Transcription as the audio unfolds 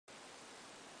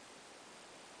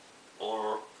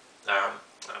Or,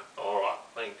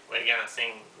 alright, we're going to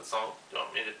sing the song. Do you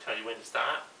want me to tell you when to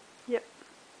start? Yep.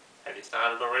 Have you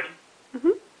started already?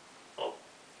 Mhm. Well,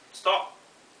 stop.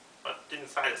 I didn't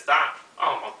say to start.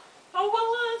 Oh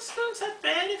well, it's not that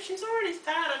bad if she's already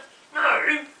started.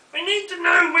 No, we need to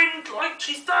know when,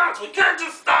 she starts. We can't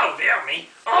just start without me.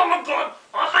 Oh my god,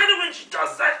 I hate it when she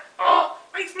does that. Oh,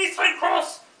 makes me so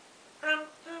cross.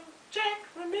 Jack,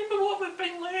 remember what we've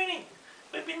been learning?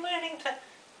 We've been learning to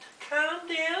calm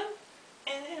down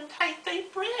and take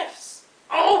deep breaths.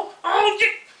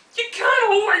 You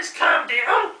can't always calm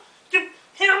down.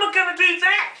 How am I going to do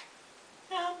that?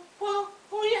 Well,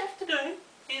 all you have to do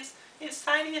is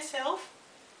say to yourself,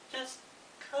 just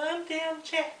calm down,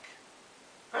 Jack.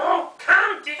 Oh,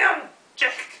 calm down,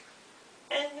 Jack.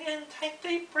 And take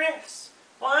deep breaths.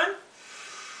 1,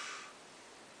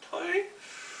 2,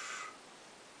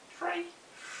 3.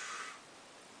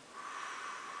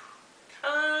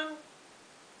 Calm.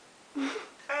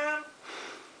 Calm.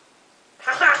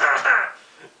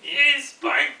 You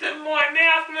spoke to my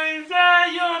mouth moves.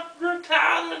 You're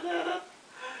retarded at it.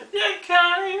 You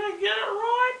can't even get it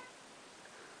right.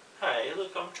 Hey,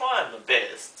 look, I'm trying my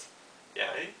best. You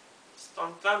know,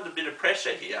 I'm under a bit of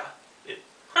pressure here.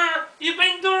 You've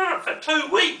been doing it for 2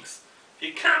 weeks. If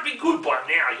you can't be good by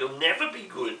now, you'll never be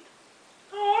good.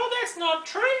 Oh, that's not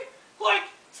true.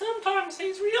 Sometimes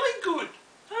he's really good.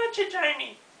 Aren't you,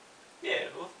 Jamie? Yeah,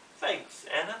 well, thanks,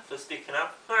 Anna, for sticking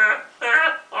up.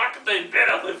 I could do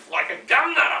better with, a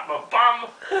gum nut up my bum.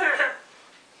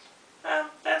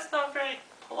 That's not very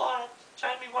polite.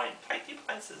 Jamie won't take you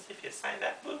places if you say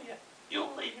that, will you?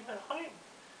 You'll leave him at home.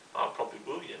 I probably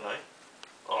will, you know.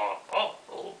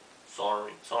 Oh,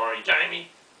 sorry, Jamie.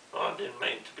 I didn't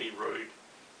mean to be rude.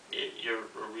 You're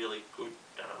a really good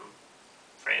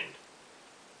friend.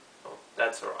 Oh,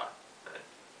 that's alright.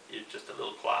 You're just a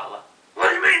little koala. What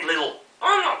do you mean, little?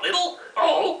 I'm not little.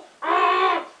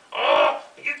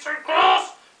 You get so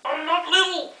cross. I'm not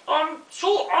little. I'm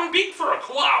short. I'm big for a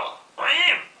koala. I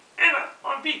am. Anna,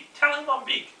 I'm big. Tell him I'm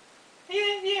big.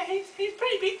 Yeah, he's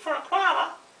pretty big for a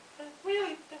koala.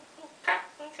 Really